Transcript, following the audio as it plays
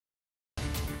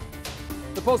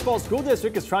The Post Falls School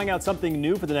District is trying out something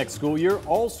new for the next school year.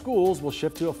 All schools will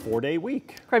shift to a 4-day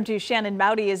week. KREM 2's Shannon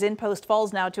Mowdy is in Post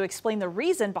Falls now to explain the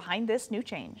reason behind this new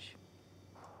change.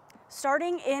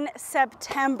 Starting in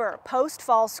September, Post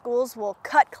Falls schools will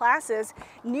cut classes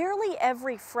nearly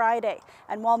every Friday.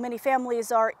 And while many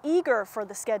families are eager for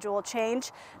the schedule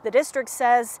change, the district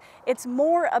says it's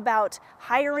more about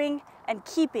hiring and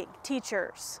keeping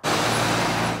teachers.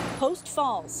 Post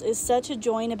Falls is set to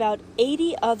join about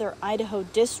 80 other Idaho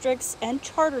districts and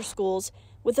charter schools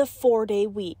with a 4-day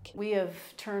week. We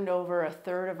have turned over a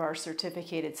third of our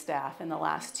certificated staff in the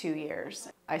last 2 years.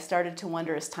 I started to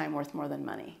wonder, is time worth more than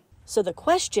money? So the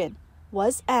question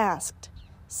was asked.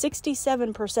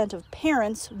 67% of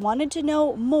parents wanted to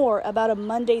know more about a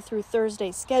Monday through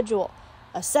Thursday schedule.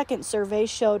 A second survey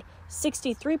showed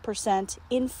 63%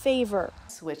 in favor.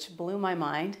 Which blew my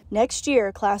mind. Next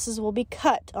year, classes will be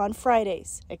cut on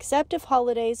Fridays, except if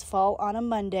holidays fall on a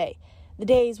Monday. The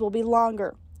days will be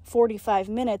longer, 45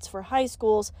 minutes for high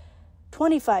schools,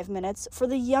 25 minutes for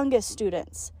the youngest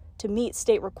students, to meet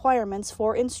state requirements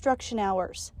for instruction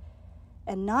hours.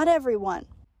 And not everyone,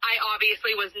 I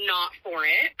obviously was not for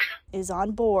it, is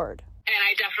on board. and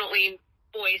I definitely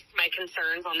voiced my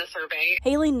concerns on the survey.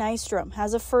 Haley Nystrom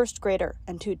has a first grader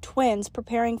and 2 twins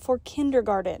preparing for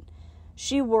kindergarten.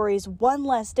 She worries one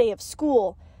less day of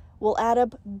school will add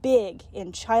up big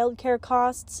in childcare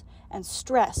costs and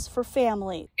stress for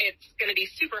families. It's going to be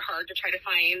super hard to try to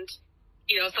find,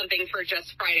 something for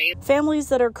just Fridays. Families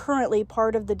that are currently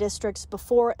part of the district's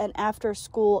before and after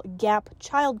school GAP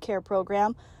childcare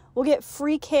program will get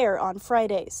free care on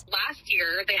Fridays. Last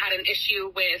year, they had an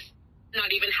issue with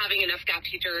not even having enough GAP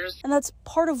teachers. And that's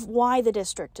part of why the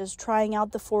district is trying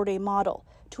out the 4-day model,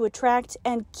 to attract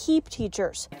and keep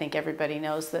teachers. I think everybody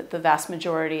knows that the vast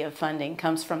majority of funding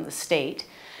comes from the state,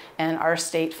 and our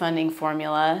state funding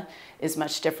formula is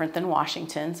much different than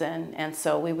Washington's, and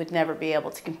so we would never be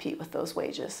able to compete with those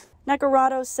wages.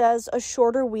 Nacarado says a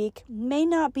shorter week may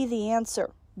not be the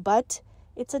answer, but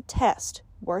it's a test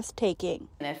worth taking.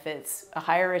 And if it's a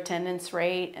higher attendance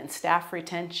rate and staff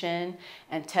retention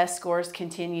and test scores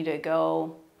continue to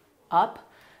go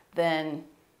up, then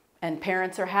and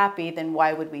parents are happy, then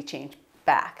why would we change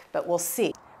back? But we'll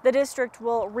see. The district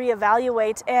will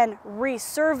reevaluate and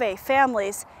resurvey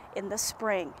families in the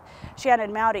spring.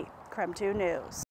 Shannon Mowdy, KREM 2 News.